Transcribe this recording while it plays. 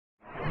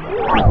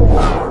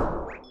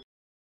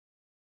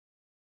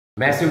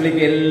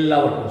മാത്സിലേക്ക്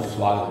എല്ലാവർക്കും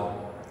സ്വാഗതം.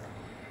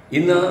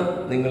 ഇന്ന്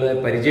നിങ്ങളെ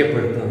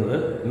പരിചയപ്പെടുത്തുന്നത്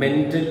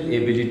മെൻ്റൽ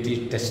എബിലിറ്റി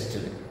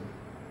ടെസ്റ്റിൽ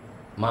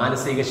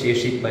മാനസിക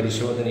ശേഷി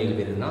പരിശോധനയിൽ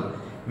വരുന്ന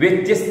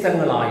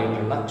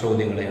വ്യത്യസ്തങ്ങളായിട്ടുള്ള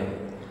ചോദ്യങ്ങളെയാണ്.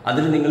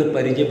 അതിൽ നിങ്ങൾ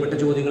പരിചയപ്പെട്ട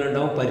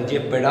ചോദ്യങ്ങളുണ്ടാവും,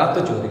 പരിചയപ്പെടാത്ത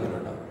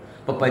ചോദ്യങ്ങളുണ്ടാവും.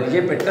 അപ്പോൾ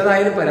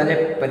പരിചയപ്പെട്ടതായാലും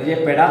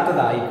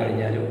പരിചയപ്പെടാത്തതായി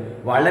കഴിഞ്ഞാലും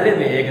വളരെ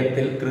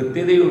വേഗത്തിൽ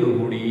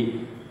കൃത്യതയോടുകൂടി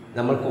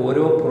നമുക്ക്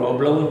ഓരോ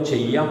പ്രോബ്ലവും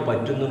ചെയ്യാൻ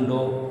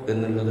പറ്റുന്നുണ്ടോ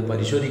എന്നുള്ളത്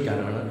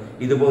പരിശോധിക്കാനാണ്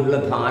ഇതുപോലുള്ള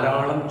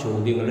ധാരാളം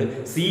ചോദ്യങ്ങൾ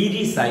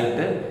സീരീസ്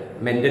ആയിട്ട്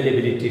മെൻ്റൽ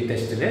എബിലിറ്റി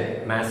ടെസ്റ്റിൽ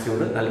മാത്സ്യൂൾ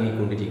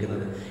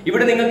നൽകിക്കൊണ്ടിരിക്കുന്നത്.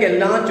 ഇവിടെ നിങ്ങൾക്ക്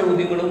എല്ലാ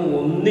ചോദ്യങ്ങളും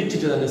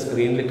ഒന്നിച്ചിട്ട് തന്നെ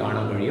സ്ക്രീനിൽ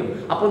കാണാൻ കഴിയും.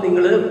 അപ്പോൾ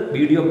നിങ്ങൾ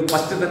വീഡിയോ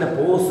ഫസ്റ്റ് തന്നെ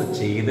പോസ്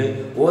ചെയ്ത്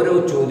ഓരോ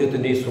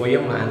ചോദ്യത്തിൻ്റെയും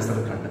സ്വയം ആൻസർ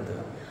കണ്ടെത്തുക.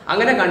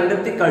 അങ്ങനെ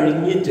കണ്ടെത്തി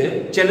കഴിഞ്ഞിട്ട്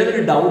ചിലതിൽ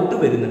ഡൗട്ട്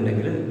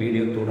വരുന്നുണ്ടെങ്കിൽ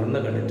വീഡിയോ തുടർന്ന്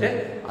കണ്ടിട്ട്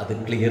അത്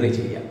ക്ലിയർ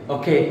ചെയ്യാം.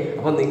 ഓക്കെ,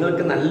 അപ്പോൾ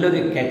നിങ്ങൾക്ക് നല്ലൊരു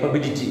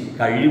കേപ്പബിലിറ്റി,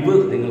 കഴിവ്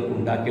നിങ്ങൾക്ക്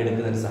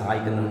ഉണ്ടാക്കിയെടുക്കുന്നതിന്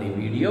സഹായിക്കുന്നതാണ്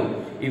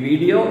ഈ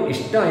വീഡിയോ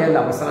ഇഷ്ടമായാൽ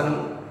അവസാനം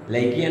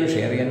ലൈക്ക് ചെയ്യാനും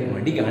ഷെയർ ചെയ്യാനും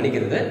മടി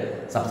കാണിക്കരുത്.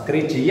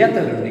 സബ്സ്ക്രൈബ്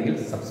ചെയ്യാത്തവരുണ്ടെങ്കിൽ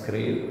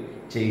സബ്സ്ക്രൈബ്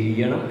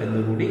ചെയ്യണം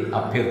എന്നുകൂടി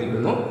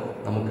അഭ്യർത്ഥിക്കുന്നു.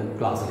 നമുക്ക്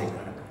ക്ലാസ്സിലേക്ക്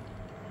കടക്കാം.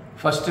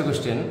 First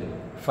question,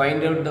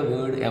 find out the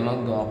word among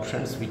the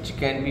options which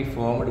can be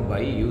formed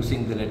by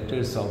using the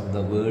letters of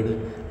the word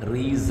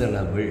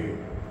reasonable.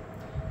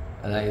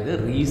 അതായത്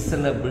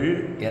റീസണബിൾ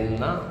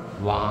എന്ന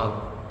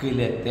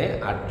വാക്കിലത്തെ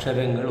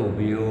അക്ഷരങ്ങൾ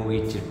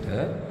ഉപയോഗിച്ചിട്ട്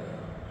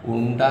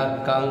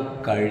ഉണ്ടാക്കാൻ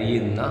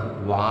കഴിയുന്ന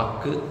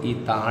വാക്ക് ഈ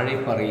താഴെ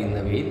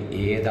പറയുന്നവയിൽ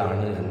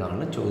ഏതാണ്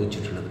എന്നാണ്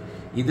ചോദിച്ചിട്ടുള്ളത്.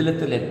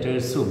 ഇതിലത്തെ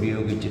ലെറ്റേഴ്സ്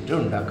ഉപയോഗിച്ചിട്ട്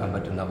ഉണ്ടാക്കാൻ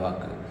പറ്റുന്ന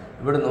വാക്ക്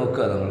ഇവിടെ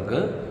നോക്കുക. നമ്മൾക്ക്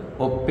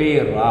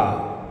ഒപ്പേറ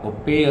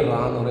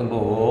എന്ന്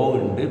പറയുമ്പോൾ ഓ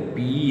ഉണ്ട്,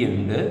 പി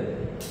ഉണ്ട്,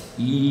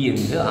 ഇ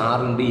ഉണ്ട്, ആർ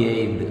ഉണ്ട്, എ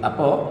ഉണ്ട്.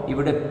 അപ്പോൾ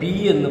ഇവിടെ പി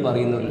എന്ന്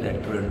പറയുന്ന ഒരു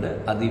ലെറ്റർ ഉണ്ട്,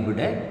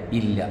 അതിവിടെ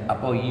ഇല്ല.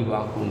 അപ്പോൾ ഈ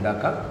വാക്ക്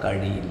ഉണ്ടാക്കാൻ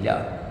കഴിയില്ല.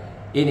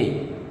 ഇനി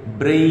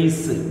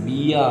ബ്രേസ്,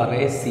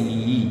 BRACE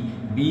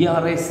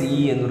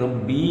എന്ന്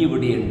പറയുമ്പോൾ ബി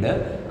ഇവിടെയുണ്ട്,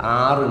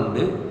 ആർ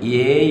ഉണ്ട്,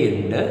 എ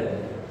ഉണ്ട്,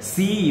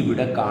 സി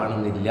ഇവിടെ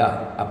കാണുന്നില്ല.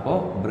 അപ്പോൾ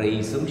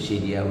ബ്രേസും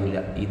ശരിയാവില്ല,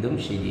 ഇതും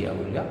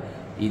ശരിയാവില്ല,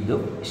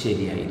 ഇതും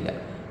ശരിയായില്ല.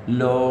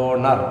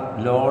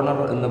 ലോണർ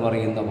എന്ന്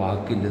പറയുന്ന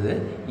വാക്കിൻ്റെത്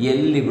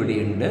എൽ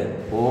ഇവിടെയുണ്ട്,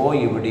 ഒ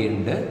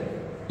ഇവിടെയുണ്ട്,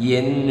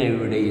 എൻ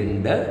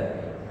ഇവിടെയുണ്ട്,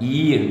 ഇ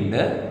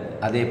ഉണ്ട്,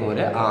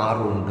 അതേപോലെ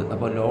ആറും ഉണ്ട്.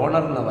 അപ്പോൾ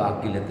ലോണർ എന്ന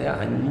വാക്കിലത്തെ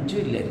 5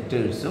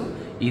 ലെറ്റേഴ്സും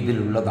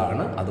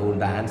ഇതിലുള്ളതാണ്.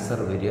 അതുകൊണ്ട് ആൻസർ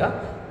വരിക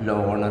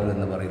ലോണർ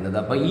എന്ന് പറയുന്നത്.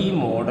 അപ്പോൾ ഈ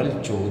മോഡൽ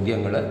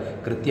ചോദ്യങ്ങൾ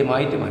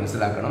കൃത്യമായിട്ട്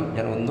മനസ്സിലാക്കണം.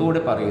 ഞാൻ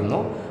ഒന്നുകൂടി പറയുന്നു,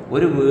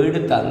 ഒരു വേർഡ്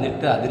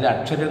തന്നിട്ട് അതിൽ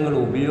അക്ഷരങ്ങൾ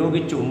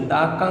ഉപയോഗിച്ച്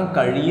ഉണ്ടാക്കാൻ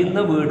കഴിയുന്ന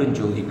വേർഡും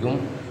ചോദിക്കും,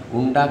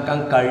 ഉണ്ടാക്കാൻ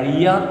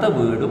കഴിയാത്ത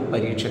വേർഡും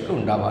പരീക്ഷയ്ക്ക്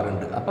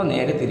ഉണ്ടാവാറുണ്ട്. അപ്പോൾ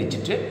നേരെ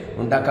തിരിച്ചിട്ട്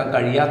ഉണ്ടാക്കാൻ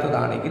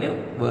കഴിയാത്തതാണെങ്കിൽ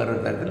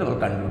വേറൊരു തരത്തിൽ നമ്മൾ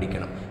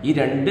കണ്ടുപിടിക്കണം. ഈ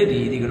 2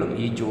 രീതികളും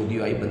ഈ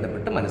ചോദ്യവുമായി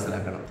ബന്ധപ്പെട്ട്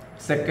മനസ്സിലാക്കണം.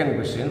 Second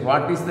question,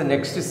 what is the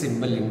next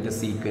simple in the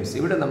sequence?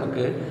 ഇവിടെ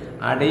നമുക്ക്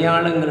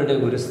അടയാളങ്ങളുടെ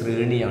ഒരു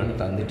ശ്രേണിയാണ്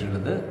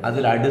തന്നിട്ടുള്ളത്.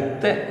 അതിൽ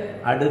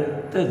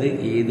അടുത്തത്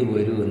ഏത്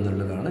വരും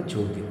എന്നുള്ളതാണ്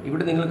ചോദ്യം.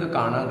 ഇവിടെ നിങ്ങൾക്ക്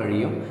കാണാൻ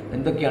കഴിയും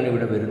എന്തൊക്കെയാണ്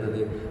ഇവിടെ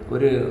വരുന്നത്.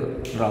 ഒരു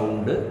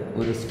റൗണ്ട്,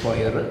 ഒരു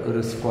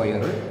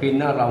സ്ക്വയർ,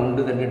 പിന്നെ ആ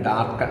റൗണ്ട് തന്നെ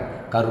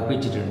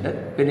കറുപ്പിച്ചിട്ടുണ്ട്,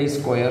 പിന്നെ ഈ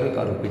സ്ക്വയർ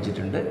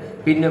കറുപ്പിച്ചിട്ടുണ്ട്,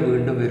 പിന്നെ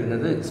വീണ്ടും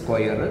വരുന്നത്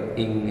സ്ക്വയർ,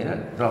 ഇങ്ങനെ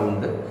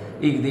റൗണ്ട്,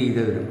 ഇത്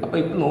വരും. അപ്പോൾ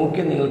ഇപ്പോൾ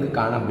നോക്കിയാൽ നിങ്ങൾക്ക്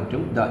കാണാൻ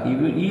പറ്റും,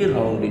 ഈ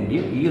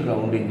റൗണ്ടിൻ്റെയും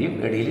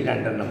ഇടയിൽ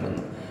 2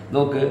 വന്നു.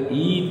 നോക്ക്,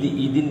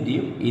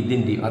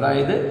 ഇതിൻ്റെയും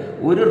അതായത്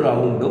ഒരു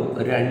റൗണ്ടും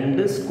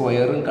 2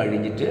 സ്ക്വയറും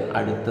കഴിഞ്ഞിട്ട്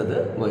അടുത്തത്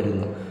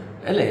വരുന്നു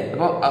അല്ലേ.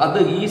 അപ്പോൾ അത്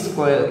ഈ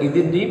സ്ക്വയർ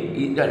ഇതിൻ്റെയും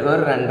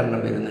വേറെ 2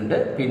 വരുന്നുണ്ട്,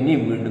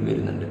 പിന്നെയും വീണ്ടും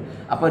വരുന്നുണ്ട്.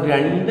 അപ്പോൾ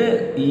 2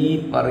 ഈ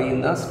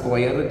പറയുന്ന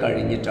സ്ക്വയർ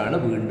കഴിഞ്ഞിട്ടാണ്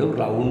വീണ്ടും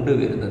റൗണ്ട്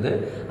വരുന്നത്.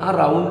 ആ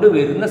റൗണ്ട്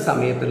വരുന്ന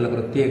സമയത്തുള്ള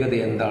പ്രത്യേകത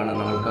എന്താണ്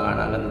നമുക്ക്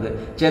കാണാവുന്നത്?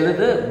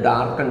 ചിലത്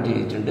ഡാർക്കൺ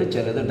ചെയ്തിട്ടുണ്ട്,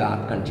 ചിലത്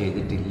ഡാർക്കൺ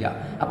ചെയ്തിട്ടില്ല.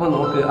 അപ്പോൾ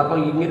നോക്ക്, അപ്പോൾ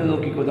ഇങ്ങനെ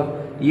നോക്കിക്കോതോ,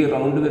 ഈ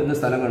റൗണ്ട് വരുന്ന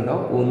സ്ഥലം കണ്ടോ,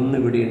 1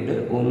 ഇവിടെയുണ്ട്,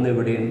 1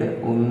 ഇവിടെയുണ്ട്,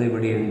 1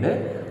 ഇവിടെയുണ്ട്,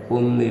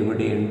 1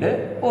 ഇവിടെയുണ്ട്,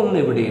 1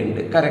 ഇവിടെയുണ്ട്,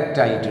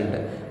 കറക്റ്റായിട്ടുണ്ട്.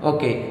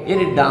 ഓക്കെ,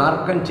 ഇനി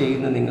ഡാർക്കൺ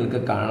ചെയ്യുന്ന നിങ്ങൾക്ക്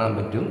കാണാൻ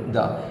പറ്റും.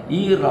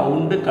 ഈ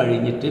റൗണ്ട്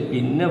കഴിഞ്ഞിട്ട്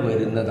പിന്നെ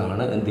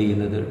വരുന്നതാണ് എന്ത്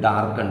ചെയ്യുന്നത്,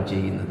 ഡാർക്കൺ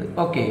ചെയ്യുന്നത്.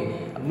 ഓക്കെ,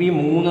 ഈ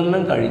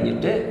 3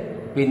 കഴിഞ്ഞിട്ട്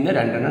പിന്നെ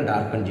 2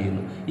 ഡാർക്കൺ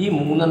ചെയ്യുന്നു, ഈ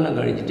 3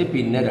 കഴിഞ്ഞിട്ട്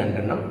പിന്നെ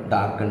 2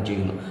 ഡാർക്കൺ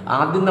ചെയ്യുന്നു.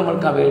 ആദ്യം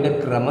നമ്മൾക്ക് അവയുടെ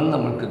ക്രമം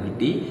നമ്മൾക്ക്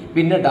കിട്ടി.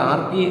 പിന്നെ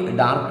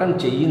ഡാർക്കൺ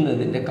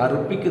ചെയ്യുന്നതിൻ്റെ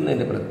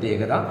കറുപ്പിക്കുന്നതിൻ്റെ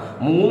പ്രത്യേകത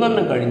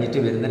 3 കഴിഞ്ഞിട്ട്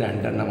വരുന്ന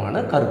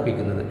 2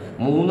 കറുപ്പിക്കുന്നത്.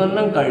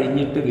 3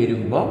 കഴിഞ്ഞിട്ട്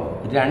വരുമ്പോൾ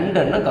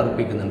 2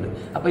 കറുപ്പിക്കുന്നുണ്ട്.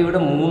 അപ്പോൾ ഇവിടെ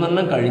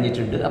 3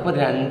 കഴിഞ്ഞിട്ടുണ്ട്, അപ്പോൾ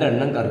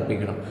 2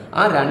 കറുപ്പിക്കണം.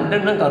 ആ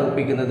 2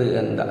 കറുപ്പിക്കുന്നത്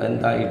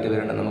എന്തായിട്ട്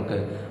വരണം നമുക്ക്?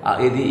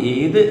 ഏത്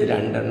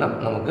 2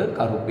 നമുക്ക്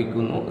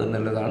കറുപ്പിക്കുന്നു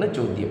എന്നുള്ളതാണ്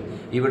ചോദ്യം.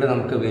 ഇവിടെ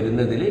നമുക്ക് വരുന്നതിൽ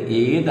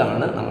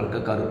ഏതാണ് നമ്മൾക്ക്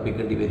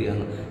കറുപ്പിക്കേണ്ടി വരിക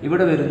എന്ന്.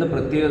 ഇവിടെ വരുന്ന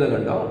പ്രത്യേകത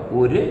കണ്ടോ,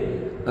 ഒരു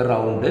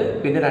റൗണ്ട്,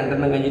 പിന്നെ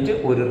 2 കഴിഞ്ഞിട്ട്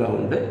ഒരു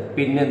റൗണ്ട്,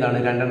 പിന്നെ എന്താണ്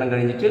 2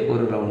 കഴിഞ്ഞിട്ട്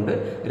ഒരു റൗണ്ട്,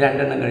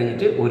 2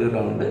 കഴിഞ്ഞിട്ട് ഒരു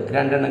റൗണ്ട്,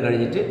 2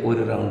 കഴിഞ്ഞിട്ട്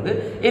ഒരു റൗണ്ട്,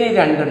 ഇനി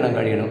 2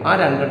 കഴിയണം. ആ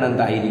 2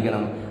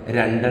 എന്തായിരിക്കണം?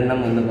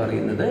 2 എന്ന്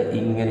പറയുന്നത്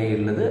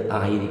ഇങ്ങനെയുള്ളത്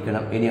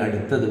ആയിരിക്കണം. ഇനി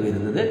അടുത്തത്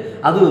വരുന്നത്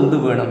അതും എന്ത്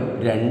വേണം?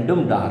 2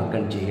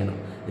 ഡാർക്കൺ ചെയ്യണം.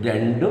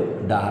 രണ്ടും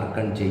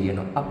ഡാർക്കൺ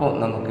ചെയ്യണം. അപ്പോൾ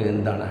നമുക്ക്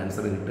എന്താണ്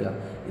ആൻസർ കിട്ടുക?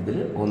 ഇതിൽ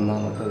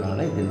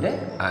ഒന്നാമത്തതാണ് ഇതിൻ്റെ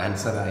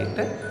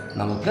ആൻസറായിട്ട്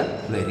നമുക്ക്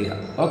വരിക.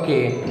 ഓക്കെ,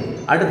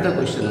 അടുത്ത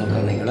ക്വസ്റ്റ്യൻ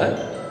നോക്കാം. നിങ്ങൾ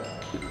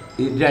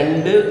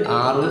 2,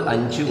 6,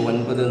 5,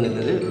 9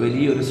 എന്നുള്ളത്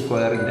വലിയൊരു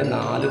സ്ക്വയറിൻ്റെ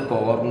 4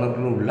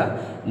 കോർണറിലുള്ള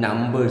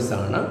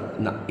നമ്പേഴ്സാണ്.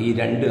 ഈ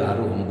 2,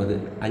 6, 9,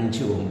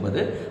 5,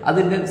 9.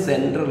 അതിൻ്റെ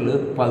സെൻറ്ററിൽ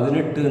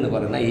 18 എന്ന്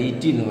പറയുന്ന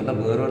 80 എന്ന് പറഞ്ഞാൽ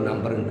വേറൊരു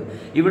നമ്പർ ഉണ്ട്.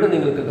 ഇവിടെ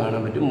നിങ്ങൾക്ക്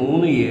കാണാൻ പറ്റും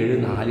 3, 7,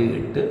 4,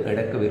 8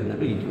 ഇടയ്ക്ക്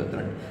വരുന്നുണ്ട്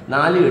 22,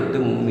 4, 8,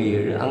 3,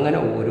 7 അങ്ങനെ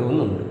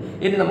ഓരോന്നുണ്ട്.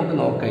 ഇനി നമുക്ക്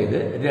നോക്കാം. ഇത്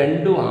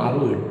 2,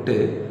 6, 8,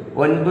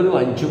 9,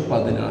 5,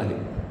 14.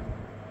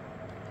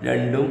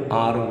 2,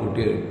 6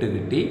 കൂട്ടി 8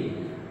 കിട്ടി.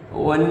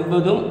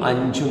 9,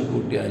 5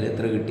 കൂട്ടിയാൽ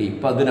എത്ര കിട്ടി?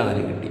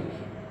 14 കിട്ടി.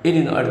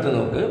 ഇനി അടുത്ത്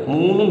നോക്ക്.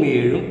 3,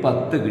 7,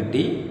 10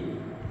 കിട്ടി.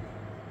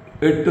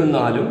 8,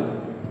 4,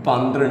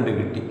 12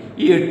 കിട്ടി.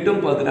 ഈ 8,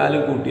 14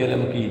 കൂട്ടിയാൽ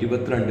നമുക്ക്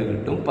 22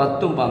 കിട്ടും.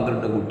 10,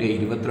 12 കൂട്ടിയാൽ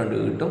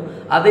 22 കിട്ടും.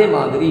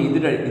 അതേമാതിരി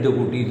ഇത്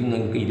കൂട്ടിയിട്ട്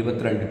നമുക്ക്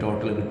 22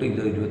 ടോട്ടൽ കിട്ടും.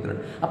 ഇത് 22.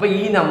 അപ്പോൾ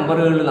ഈ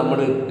നമ്പറുകൾ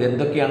നമ്മൾ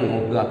എന്തൊക്കെയാണ്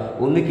നോക്കുക?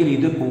 ഒന്നുകിൽ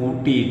ഇത്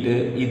കൂട്ടിയിട്ട്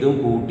ഇതും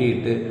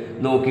കൂട്ടിയിട്ട്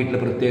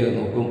നോക്കിയിട്ടുള്ള പ്രത്യേകത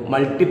നോക്കും.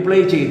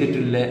 മൾട്ടിപ്ലൈ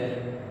ചെയ്തിട്ടുള്ള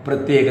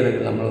പ്രത്യേകതകൾ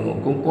നമ്മൾ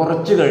നോക്കും.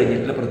 കുറച്ച്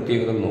കഴിഞ്ഞിട്ടുള്ള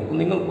പ്രത്യേകതകൾ നോക്കും.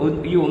 നിങ്ങൾ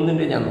ഈ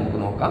ഒന്നിൻ്റെ ഞാൻ നമുക്ക്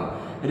നോക്കാം.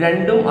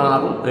 2,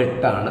 6,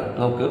 8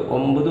 നോക്ക്.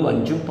 9,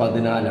 5,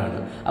 14.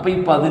 അപ്പോൾ ഈ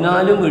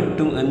 14ഉം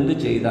 8ഉം എന്ത്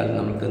ചെയ്താലും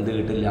നമുക്ക് എന്ത്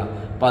കിട്ടില്ല?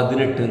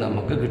 18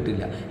 നമുക്ക്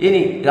കിട്ടില്ല.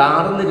 ഇനി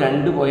 6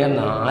 2 പോയാൽ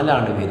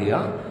 4 വരിക.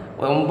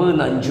 9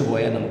 5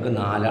 പോയാൽ നമുക്ക്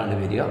 4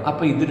 വരിക.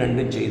 അപ്പോൾ ഇത്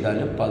രണ്ടും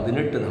ചെയ്താലും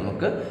 18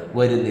 നമുക്ക്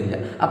വരുന്നില്ല.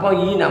 അപ്പോൾ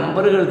ഈ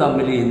നമ്പറുകൾ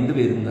തമ്മിൽ എന്ത്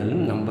വരുന്നാലും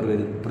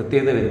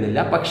പ്രത്യേകത വരുന്നില്ല.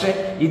 പക്ഷേ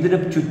ഇതിന്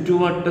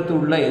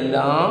ചുറ്റുവട്ടത്തുള്ള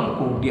എല്ലാം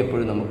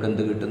കൂട്ടിയപ്പോഴും നമുക്ക്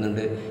എന്ത്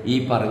കിട്ടുന്നുണ്ട്? ഈ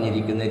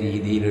പറഞ്ഞിരിക്കുന്ന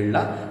രീതിയിലുള്ള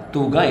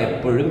തുക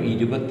എപ്പോഴും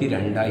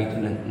 22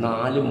 ആയിട്ടുണ്ട്.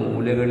 4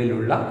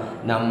 മൂലകളിലുള്ള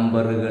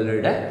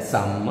നമ്പറുകളുടെ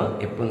സമ്മ്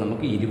എപ്പോഴും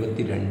നമുക്ക്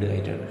 22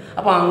 ആയിട്ടുണ്ട്.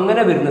 അപ്പോൾ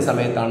അങ്ങനെ വരുന്ന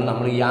സമയത്താണ്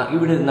നമ്മൾ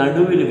ഇവിടെ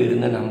നടുവിൽ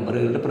വരുന്ന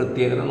നമ്പറുകളുടെ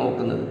പ്രത്യേകത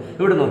നോക്കുന്നത്.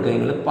 ഇവിടെ നോക്കുക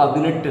നിങ്ങൾ.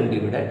 18 ഉണ്ട്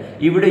ഇവിടെ.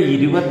 ഇവിടെ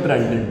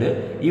 22 ഉണ്ട്.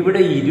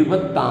 ഇവിടെ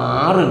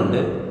 26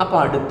 ഉണ്ട്. അപ്പോൾ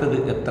അടുത്തത്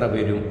എത്ര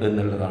വരും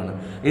എന്നുള്ളതാണ്.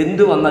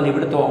 എന്ത് വന്നാൽ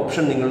ഇവിടുത്തെ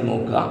ഓപ്ഷൻ നിങ്ങൾ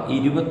നോക്കുക.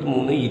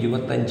 23,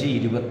 25,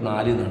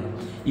 24 എന്നാണ്.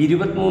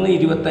 23,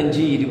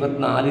 25,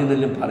 24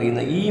 എന്നെല്ലാം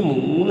പറയുന്ന ഈ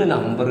 3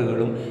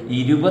 നമ്പറുകളും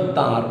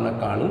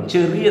 26-നെക്കാളും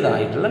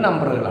ചെറിയതായിട്ടുള്ള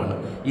നമ്പറുകളാണ്.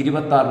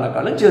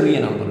 26-നെക്കാളും ചെറിയ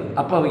നമ്പർ.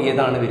 അപ്പോൾ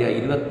ഏതാണ്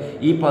വരിക?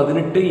 ഈ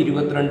 18,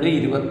 22,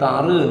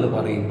 26 എന്ന്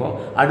പറയുമ്പോൾ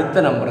അടുത്ത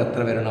നമ്പർ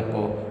എത്ര വരണം?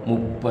 അപ്പോൾ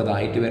 30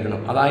 ആയിട്ട് വരണം.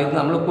 അതായത്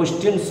നമ്മൾ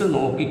ക്വസ്റ്റ്യൻസ്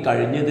നോക്കി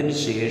കഴിഞ്ഞതിന്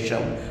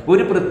ശേഷം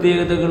ഒരു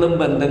പ്രത്യേകതകളും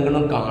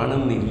ബന്ധങ്ങളും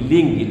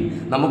കാണുന്നില്ലെങ്കിൽ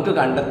നമുക്ക്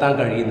കണ്ടെത്താൻ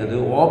കഴിയുന്നത്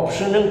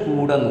ഓപ്ഷനും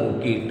കൂടെ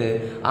നോക്കിയിട്ട്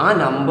ആ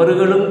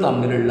നമ്പറുകളും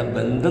തമ്മിലുള്ള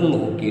ബന്ധം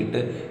നോക്കിയിട്ട്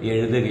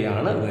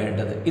എഴുതുകയാണ്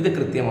വേണ്ടത്. ഇത്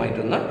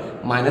കൃത്യമായിട്ടൊന്ന്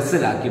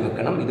മനസ്സിലാക്കി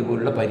വെക്കണം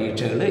ഇതുപോലുള്ള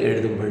പരീക്ഷകൾ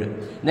എഴുതുമ്പോൾ.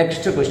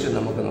 നെക്സ്റ്റ് ക്വസ്റ്റ്യൻ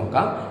നമുക്ക്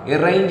നോക്കാം.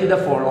 Arrange the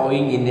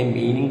following in A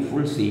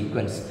meaning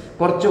sequence.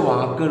 കുറച്ച്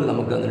വാക്കുകൾ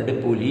നമുക്ക് തന്നിട്ട്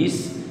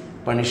police,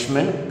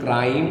 punishment,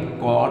 crime,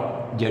 court,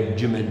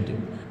 judgement.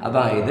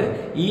 അതായത്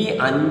ഈ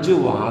 5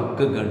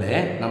 വാക്കുകളെ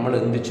നമ്മൾ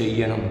എന്ത്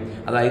ചെയ്യണം?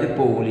 അതായത്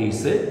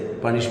പോലീസ്,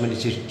 പണിഷ്മെൻറ്റ്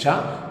ശിക്ഷ,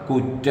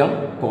 കുറ്റം,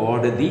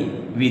 കോടതി,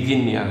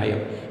 വിധിന്യായം.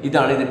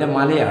 ഇതാണ് ഇതിൻ്റെ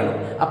മലയാളം.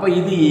 അപ്പോൾ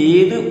ഇത്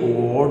ഏത്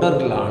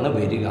ഓർഡറിലാണ്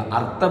വരിക?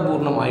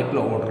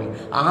 അർത്ഥപൂർണമായിട്ടുള്ള ഓർഡറിൽ.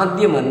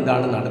 ആദ്യം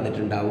എന്താണ്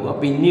നടന്നിട്ടുണ്ടാവുക,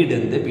 പിന്നീട്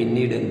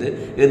എന്ത്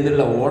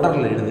എന്നുള്ള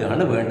ഓർഡറിൽ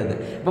എഴുതുകയാണ് വേണ്ടത്.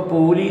 ഇപ്പോൾ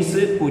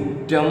പോലീസ്,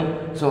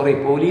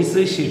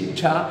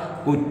 ശിക്ഷ,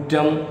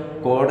 കുറ്റം,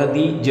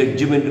 കോടതി,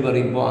 ജഡ്ജ്മെൻറ്റ്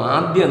പറയുമ്പോൾ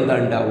ആദ്യം എന്താ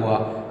ഉണ്ടാവുക?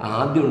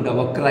 ആദ്യം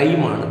ഉണ്ടാവുക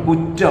ക്രൈമാണ്,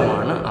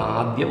 കുറ്റമാണ്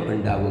ആദ്യം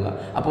ഉണ്ടാവുക.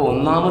 അപ്പോൾ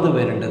ഒന്നാമത്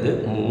വരേണ്ടത്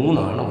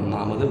 3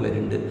 ഒന്നാമത്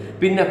വരേണ്ടത്.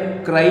 പിന്നെ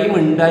ക്രൈം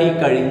ഉണ്ടായി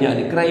കഴിഞ്ഞാൽ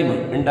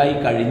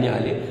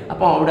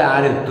അപ്പോൾ അവിടെ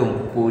ആരെത്തും?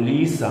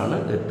 പോലീസാണ്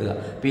എത്തുക.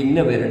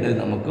 പിന്നെ വരേണ്ടത്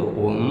നമുക്ക്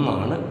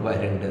 1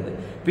 വരേണ്ടത്.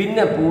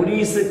 പിന്നെ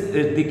പോലീസ്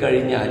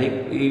എത്തിക്കഴിഞ്ഞാൽ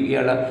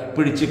ഇയാളെ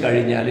പിടിച്ചു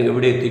കഴിഞ്ഞാൽ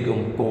എവിടെ എത്തിക്കും?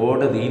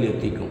 കോടതിയിൽ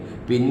എത്തിക്കും.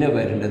 പിന്നെ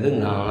വരേണ്ടത്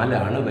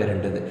 4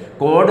 വരേണ്ടത്.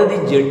 കോടതി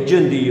ജഡ്ജ്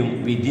എന്ത് ചെയ്യും?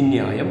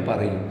 വിധിന്യായം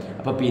പറയും.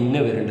 അപ്പോൾ പിന്നെ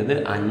വരേണ്ടത്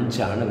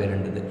 5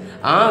 വരേണ്ടത്.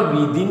 ആ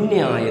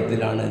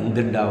വിധിന്യായത്തിലാണ്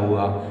എന്തുണ്ടാവുക?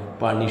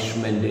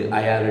 പണിഷ്മെൻറ്റ്,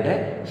 അയാളുടെ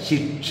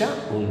ശിക്ഷ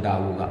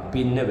ഉണ്ടാവുക.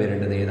 പിന്നെ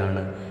വരേണ്ടത്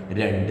ഏതാണ്?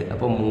 2.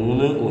 അപ്പോൾ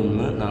 3, 1,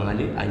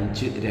 4,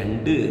 5,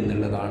 2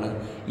 എന്നുള്ളതാണ്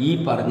ഈ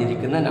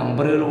പറഞ്ഞിരിക്കുന്ന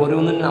നമ്പറുകൾ.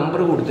 ഓരോന്നും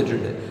നമ്പർ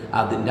കൊടുത്തിട്ടുണ്ട്.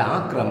 അതിൻ്റെ ആ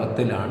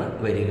ക്രമത്തിലാണ്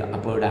വരിക.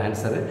 അപ്പോൾ ഇവിടെ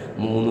ആൻസർ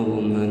 3,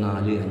 1,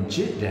 4,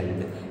 5,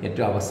 2.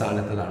 ഏറ്റവും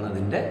അവസാനത്തതാണ്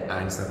അതിൻ്റെ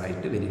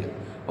ആൻസറായിട്ട് വരിക.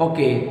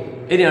 ഓക്കെ,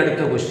 ഇനി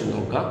അടുത്ത ക്വസ്റ്റ്യൻ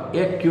നോക്കാം.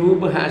 A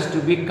cube has to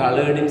B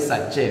coloured in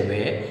such a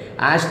way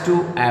as to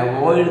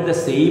avoid the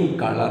same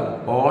colour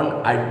on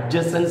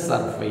adjacent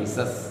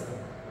surfaces.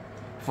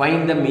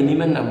 Find the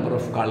minimum number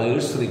of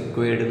colours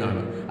required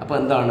എന്നാണ്. അപ്പോൾ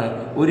എന്താണ്?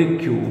 ഒരു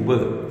ക്യൂബ്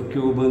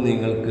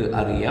നിങ്ങൾക്ക്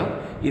അറിയാം.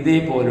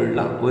 ഇതേപോലുള്ള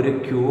ഒരു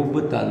ക്യൂബ്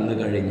തന്നു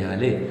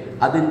കഴിഞ്ഞാൽ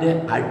അതിൻ്റെ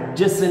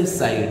അഡ്ജസൻറ്റ്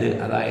സൈഡ്,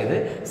 അതായത്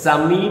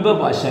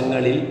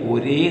സമീപവശങ്ങളിൽ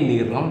ഒരേ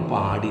നിറം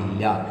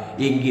പാടില്ല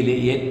എങ്കിൽ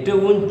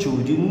ഏറ്റവും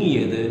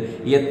ചുരുങ്ങിയത്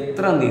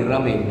എത്ര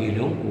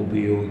നിറമെങ്കിലും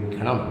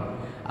ഉപയോഗിക്കണം.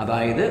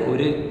 അതായത്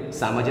ഒരു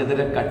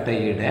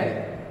സമചതുരക്കട്ടയുടെ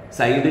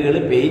സൈഡുകൾ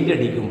പെയിന്റ്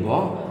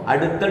അടിക്കുമ്പോൾ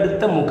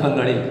അടുത്തടുത്ത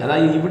മുഖങ്ങളിൽ,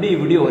 അതായത്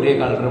ഇവിടെ ഒരേ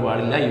കളർ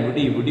പാടില്ല,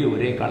 ഇവിടെ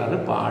ഒരേ കളർ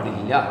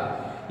പാടില്ല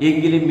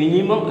എങ്കിൽ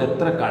മിനിമം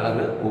എത്ര കളർ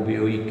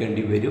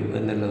ഉപയോഗിക്കേണ്ടി വരും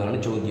എന്നുള്ളതാണ്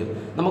ചോദ്യം.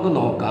 നമുക്ക്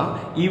നോക്കാം.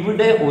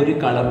 ഇവിടെ ഒരു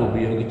കളർ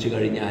ഉപയോഗിച്ച്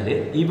കഴിഞ്ഞാൽ,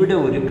 ഇവിടെ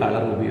ഒരു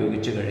കളർ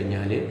ഉപയോഗിച്ച്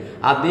കഴിഞ്ഞാൽ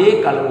അതേ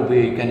കളർ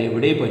ഉപയോഗിക്കാൻ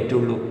എവിടെ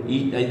പറ്റുള്ളൂ?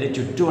 അതിൻ്റെ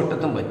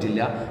ചുറ്റുവട്ടത്തും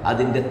പറ്റില്ല,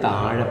 അതിൻ്റെ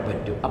താഴെ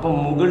പറ്റും. അപ്പം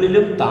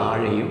മുകളിലും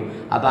താഴെയും,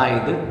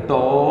 അതായത്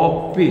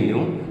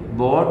ടോപ്പിലും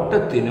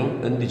ബോട്ടത്തിനും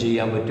എന്ത്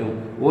ചെയ്യാൻ പറ്റും?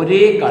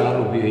 ഒരേ കളർ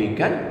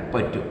ഉപയോഗിക്കാൻ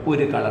പറ്റും,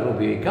 ഒരു കളർ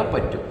ഉപയോഗിക്കാൻ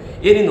പറ്റും.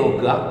 ഇനി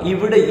നോക്കുക,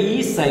 ഇവിടെ ഈ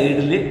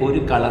സൈഡിൽ ഒരു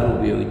കളർ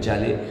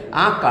ഉപയോഗിച്ചാൽ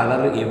ആ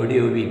കളർ എവിടെ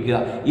ഉപയോഗിക്കുക?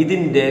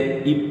 ഇതിൻ്റെ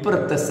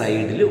ഇപ്പുറത്തെ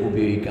സൈഡിൽ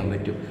ഉപയോഗിക്കാൻ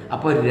പറ്റും.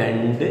 അപ്പോൾ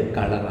 2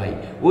 കളറായി.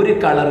 ഒരു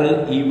കളർ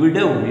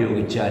ഇവിടെ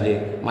ഉപയോഗിച്ചാൽ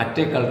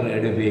മറ്റേ കളർ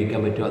എവിടെ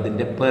ഉപയോഗിക്കാൻ പറ്റും?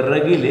 അതിൻ്റെ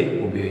പിറകിൽ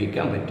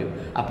ഉപയോഗിക്കാൻ പറ്റും.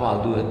 അപ്പോൾ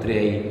അതും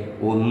എത്രയായി?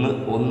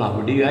 ഒന്ന്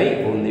അവിടെയായി,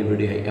 ഒന്ന്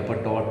ഇവിടെയായി. അപ്പോൾ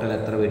ടോട്ടൽ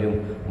എത്ര വരും?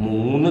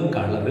 3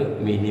 കളർ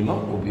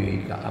മിനിമം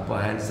ഉപയോഗിക്കുക. അപ്പോൾ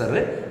ആൻസർ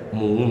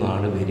 3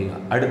 ആണ് വരിക.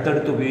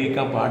 അടുത്തടുത്ത്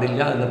ഉപയോഗിക്കാൻ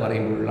പാടില്ല എന്ന്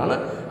പറയുമ്പോഴാണ്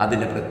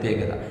അതിൻ്റെ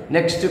പ്രത്യേകത.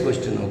 നെക്സ്റ്റ്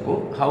ക്വസ്റ്റ്യൻ നോക്കൂ.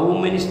 How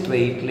many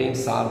straight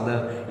lines are the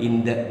in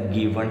the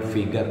given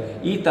figure?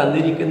 ഈ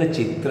തന്നിരിക്കുന്ന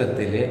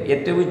ചിത്രത്തിൽ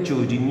ഏറ്റവും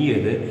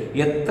ചുരുങ്ങിയത്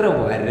എത്ര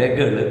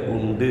വരകൾ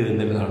ഉണ്ട്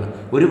എന്നുള്ളതാണ്.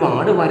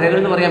 ഒരുപാട് വരകൾ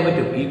എന്ന് പറയാൻ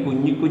പറ്റും. ഈ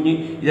കുഞ്ഞി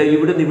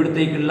ഇവിടുന്ന്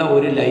ഇവിടത്തേക്കുള്ള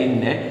ഒരു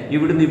ലൈനിനെ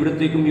ഇവിടുന്ന്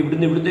ഇവിടത്തേക്കും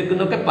ഇവിടുന്ന് ഇവിടത്തേക്കും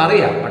എന്നൊക്കെ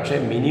പറയാം. പക്ഷേ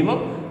മിനിമം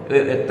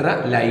എത്ര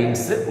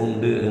ലൈൻസ്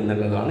ഉണ്ട്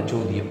എന്നുള്ളതാണ്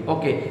ചോദ്യം.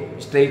 ഓക്കെ,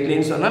 സ്ട്രെയിറ്റ്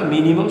ലൈൻസ് പറഞ്ഞാൽ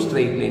മിനിമം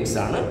സ്ട്രെയിറ്റ് ലൈൻസ്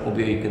ആണ്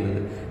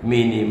ഉപയോഗിക്കുന്നത്.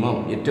 മിനിമം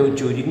ഏറ്റവും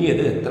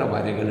ചുരുങ്ങിയത് എത്ര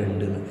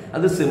വരകളുണ്ടെന്ന്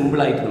അത്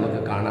സിമ്പിളായിട്ട്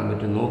നമുക്ക് കാണാൻ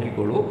പറ്റും.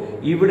 നോക്കിക്കോളൂ.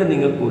 ഇവിടെ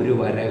നിങ്ങൾക്ക് ഒരു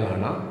വര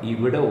കാണാം,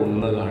 ഇവിടെ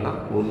 1 കാണാം,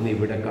 1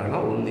 ഇവിടെ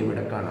കാണാം, 1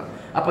 ഇവിടെ കാണാം.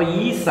 അപ്പോൾ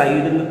ഈ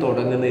സൈഡിൽ നിന്ന്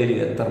തുടങ്ങുന്നതിൽ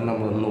എത്ര എണ്ണം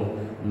വന്നു?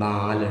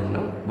 4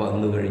 എണ്ണം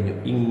വന്നു കഴിഞ്ഞു.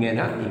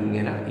 ഇങ്ങനെ.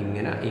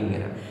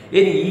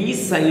 ഇനി ഈ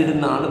സൈഡിൽ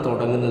നിന്നാണ്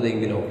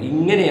തുടങ്ങുന്നതെങ്കിലോ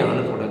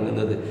ഇങ്ങനെയാണ്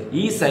തുടങ്ങുന്നത്,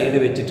 ഈ സൈഡ്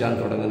വെച്ചിട്ടാണ്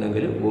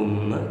തുടങ്ങുന്നതെങ്കിൽ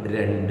 1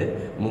 2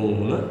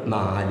 3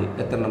 4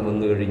 എത്ര എണ്ണം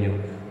വന്നു കഴിഞ്ഞു?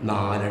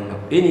 4 എണ്ണം.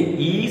 ഇനി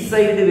ഈ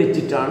സൈഡ്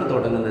വെച്ചിട്ടാണ്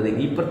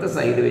തുടങ്ങുന്നതെങ്കിൽ, ഇപ്പുറത്തെ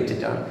സൈഡ്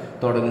വെച്ചിട്ടാണ്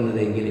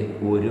തുടങ്ങുന്നതെങ്കിൽ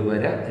 1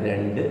 വര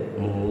 2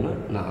 3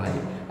 4.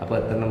 അപ്പോൾ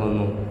എത്ര എണ്ണം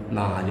വന്നു?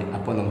 4.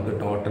 അപ്പോൾ നമുക്ക്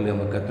ടോട്ടൽ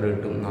നമുക്ക് എത്ര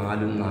കിട്ടും?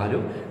 4 4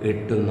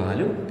 8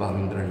 4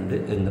 12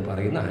 എന്ന്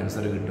പറയുന്ന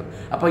ആൻസർ കിട്ടും.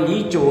 അപ്പോൾ ഈ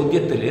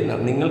ചോദ്യത്തിൽ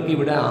നിങ്ങൾക്ക്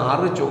ഇവിടെ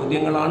 6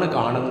 ചോദ്യങ്ങളാണ്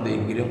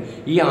കാണുന്നതെങ്കിലും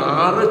ഈ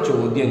 6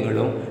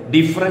 ചോദ്യങ്ങളും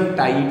ഡിഫറെൻറ്റ്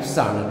ടൈപ്സ്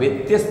ആണ്,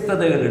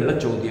 വ്യത്യസ്തതകളുള്ള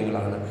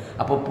ചോദ്യങ്ങളാണ്.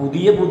 അപ്പോൾ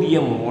പുതിയ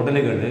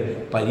മോഡലുകൾ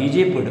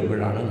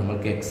പരിചയപ്പെടുമ്പോഴാണ്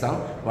നമ്മൾക്ക് എക്സാം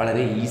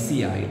വളരെ ഈസി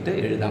ആയിട്ട്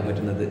എഴുതാൻ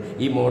പറ്റുന്നത്.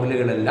 ഈ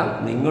മോഡലുകളെല്ലാം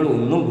നിങ്ങൾ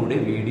ഒന്നും കൂടി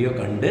വീഡിയോ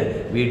കണ്ട്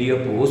വീഡിയോ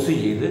പോസ്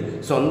ചെയ്ത്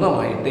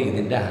സ്വന്തമായിട്ട്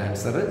ഇതിൻ്റെ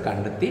ആൻസർ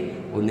കണ്ടെത്തി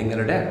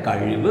നിങ്ങളുടെ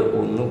കഴിവ്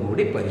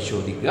ഒന്നുകൂടി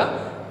പരിശോധിക്കുക.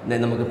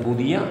 നമുക്ക്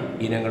പുതിയ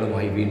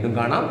ഇനങ്ങളുമായി വീണ്ടും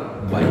കാണാം.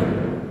 ബൈ.